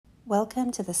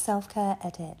Welcome to the Self-Care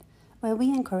Edit, where we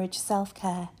encourage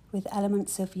self-care with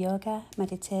elements of yoga,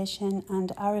 meditation and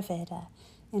Ayurveda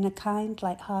in a kind,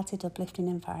 light-hearted, uplifting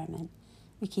environment.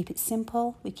 We keep it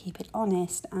simple, we keep it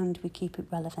honest and we keep it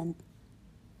relevant.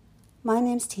 My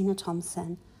name's Tina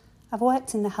Thompson. I've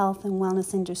worked in the health and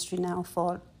wellness industry now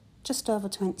for just over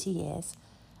 20 years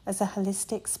as a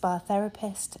holistic spa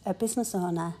therapist, a business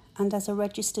owner and as a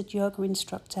registered yoga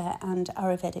instructor and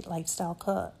Ayurvedic lifestyle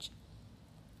coach.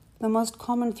 The most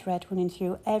common thread running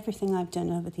through everything I've done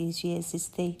over these years is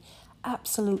the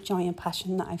absolute joy and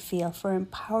passion that I feel for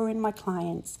empowering my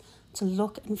clients to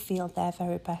look and feel their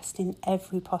very best in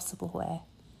every possible way.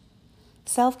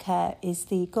 Self-care is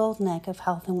the golden egg of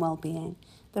health and well-being.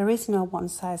 There is no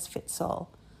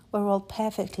one-size-fits-all. We're all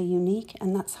perfectly unique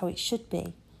and that's how it should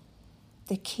be.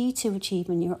 The key to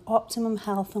achieving your optimum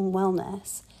health and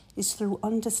wellness is through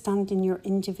understanding your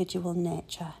individual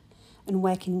nature and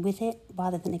working with it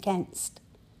rather than against.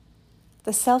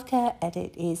 The Self-Care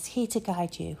Edit is here to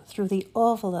guide you through the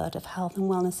overload of health and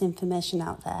wellness information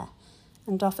out there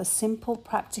and offer simple,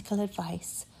 practical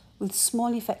advice with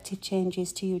small effective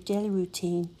changes to your daily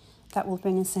routine that will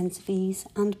bring a sense of ease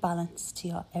and balance to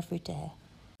your everyday.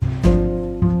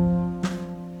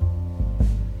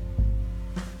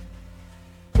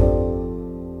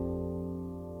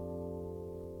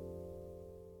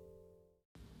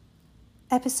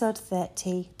 Episode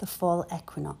 30, the Fall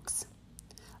Equinox.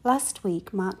 Last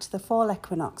week marked the Fall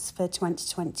Equinox for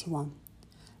 2021.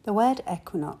 The word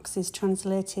equinox is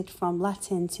translated from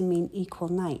Latin to mean equal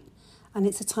night, and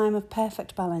it's a time of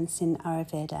perfect balance in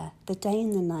Ayurveda. The day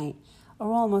and the night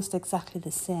are almost exactly the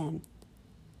same.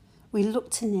 We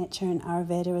look to nature in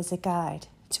Ayurveda as a guide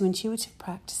to intuitive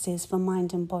practices for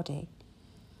mind and body.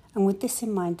 And with this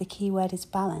in mind, the key word is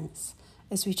balance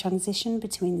as we transition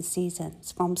between the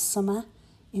seasons from summer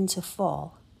into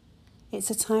fall. It's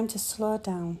a time to slow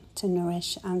down, to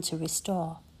nourish and to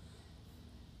restore.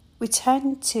 We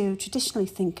tend to traditionally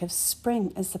think of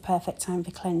spring as the perfect time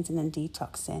for cleansing and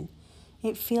detoxing.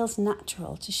 It feels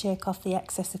natural to shake off the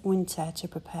excess of winter to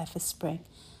prepare for spring,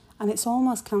 and it's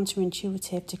almost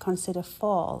counterintuitive to consider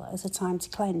fall as a time to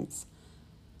cleanse.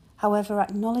 However,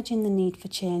 acknowledging the need for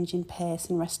change in pace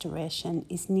and restoration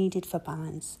is needed for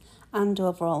balance and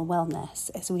overall wellness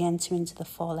as we enter into the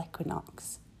fall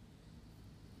equinox.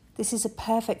 This is a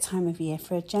perfect time of year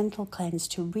for a gentle cleanse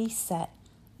to reset,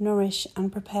 nourish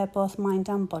and prepare both mind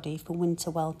and body for winter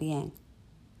well-being.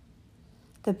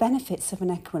 The benefits of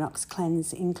an equinox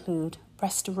cleanse include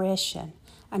restoration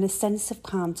and a sense of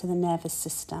calm to the nervous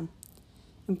system,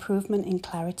 improvement in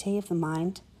clarity of the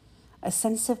mind, a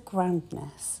sense of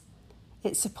groundedness.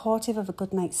 It's supportive of a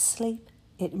good night's sleep,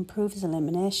 it improves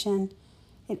elimination,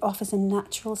 it offers a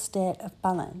natural state of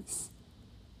balance.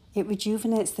 It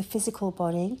rejuvenates the physical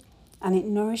body and it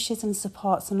nourishes and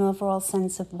supports an overall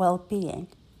sense of well-being.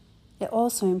 It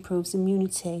also improves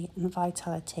immunity and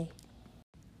vitality.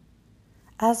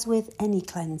 As with any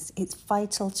cleanse, it's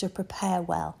vital to prepare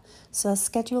well, so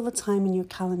schedule a time in your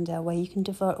calendar where you can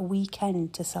devote a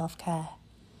weekend to self-care.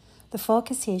 The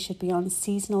focus here should be on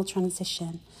seasonal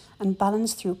transition and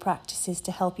balance through practices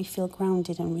to help you feel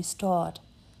grounded and restored.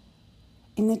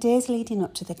 In the days leading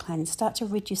up to the cleanse, start to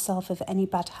rid yourself of any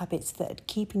bad habits that are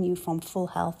keeping you from full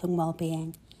health and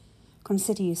well-being.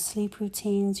 Consider your sleep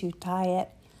routines, your diet,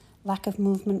 lack of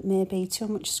movement maybe, too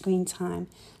much screen time.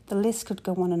 The list could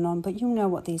go on, but you know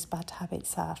what these bad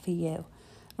habits are for you.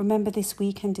 Remember, this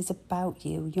weekend is about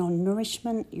you, your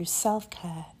nourishment, your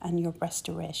self-care and your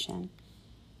restoration.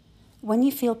 When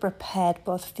you feel prepared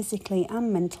both physically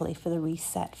and mentally for the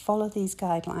reset, follow these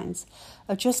guidelines,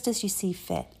 adjust as you see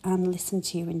fit and listen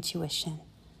to your intuition.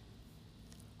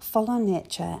 Follow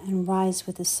nature and rise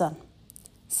with the sun.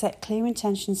 Set clear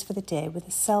intentions for the day with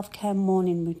a self-care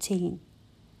morning routine.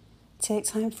 Take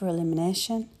time for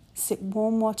elimination. Sip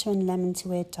warm water and lemon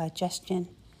to aid digestion.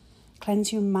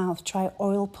 Cleanse your mouth. Try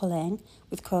oil pulling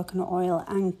with coconut oil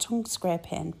and tongue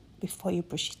scraping before you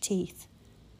brush your teeth.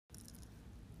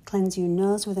 Cleanse your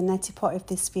nose with a neti pot if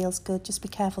this feels good. Just be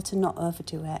careful to not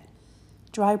overdo it.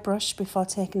 Dry brush before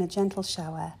taking a gentle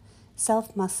shower.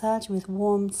 Self-massage with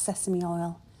warm sesame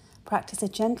oil. Practice a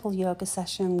gentle yoga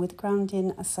session with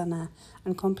grounding asana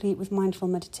and complete with mindful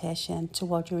meditation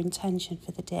toward your intention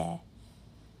for the day.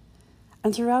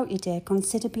 And throughout your day,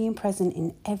 consider being present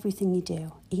in everything you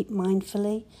do. Eat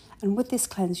mindfully, and with this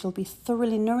cleanse, you'll be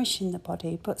thoroughly nourishing the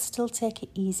body, but still take it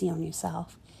easy on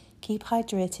yourself. Keep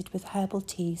hydrated with herbal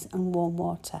teas and warm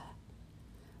water.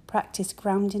 Practice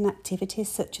grounding activities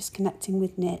such as connecting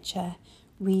with nature,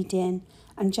 reading,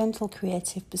 and gentle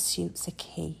creative pursuits are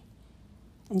key.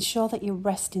 Ensure that you're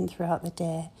resting throughout the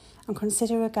day and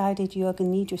consider a guided yoga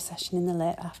nidra session in the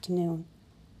late afternoon.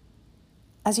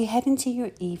 As you head into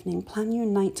your evening, plan your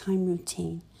nighttime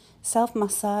routine.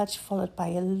 Self-massage followed by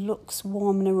a luxe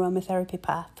warm and aromatherapy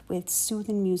bath with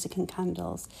soothing music and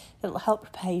candles that will help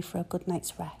prepare you for a good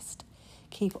night's rest.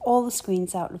 Keep all the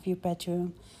screens out of your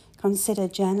bedroom. Consider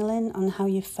journaling on how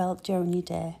you felt during your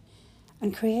day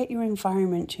and create your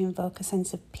environment to invoke a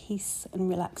sense of peace and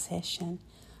relaxation,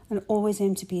 and always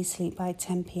aim to be asleep by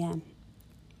 10 p.m.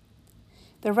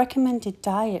 The recommended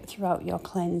diet throughout your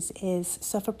cleanse is,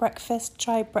 so for breakfast,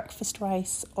 try breakfast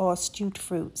rice or stewed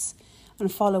fruits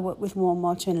and follow it with warm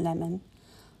water and lemon.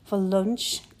 For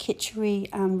lunch, khichdi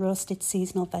and roasted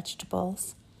seasonal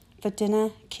vegetables. For dinner,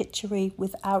 khichdi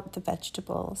without the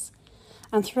vegetables.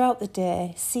 And throughout the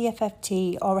day, CFF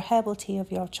tea or a herbal tea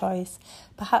of your choice.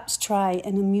 Perhaps try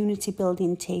an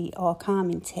immunity-building tea or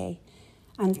calming tea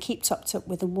and keep topped up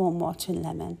with a warm water and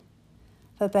lemon.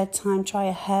 For bedtime, try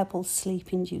a herbal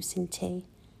sleep-inducing tea.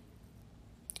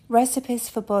 Recipes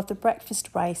for both the breakfast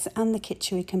rice and the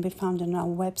khichdi can be found on our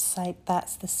website.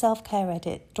 That's the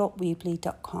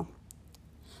selfcareedit.weebly.com.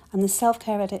 And the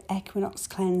Self-Care Edit Equinox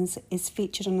Cleanse is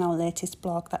featured on our latest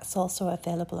blog that's also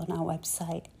available on our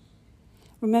website.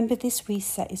 Remember, this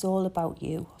reset is all about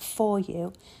you, for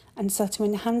you, and so to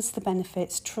enhance the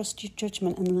benefits, trust your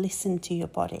judgment and listen to your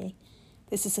body.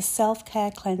 This is a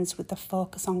self-care cleanse with the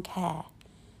focus on care.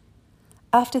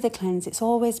 After the cleanse, it's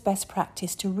always best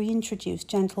practice to reintroduce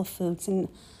gentle foods and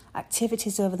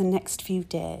activities over the next few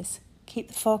days. Keep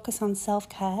the focus on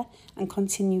self-care and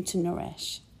continue to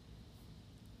nourish.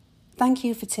 Thank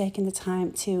you for taking the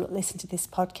time to listen to this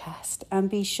podcast, and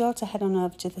be sure to head on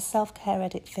over to the Self-Care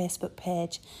Edit Facebook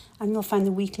page and you'll find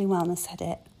the weekly wellness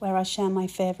edit where I share my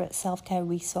favourite self-care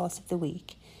resource of the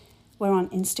week. We're on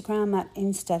Instagram at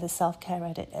Insta the Self-Care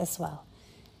Edit as well.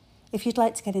 If you'd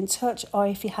like to get in touch, or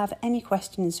if you have any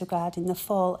questions regarding the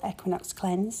fall equinox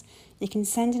cleanse, you can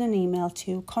send in an email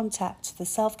to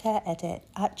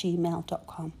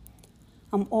contact@theselfcareedit@gmail.com.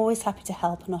 I'm always happy to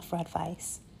help and offer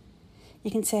advice. You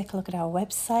can take a look at our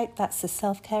website, that's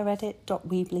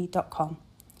theselfcareedit.weebly.com.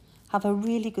 Have a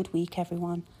really good week,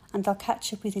 everyone, and I'll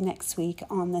catch up with you next week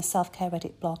on the Self-Care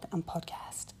Edit blog and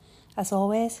podcast. As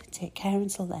always, take care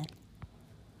until then.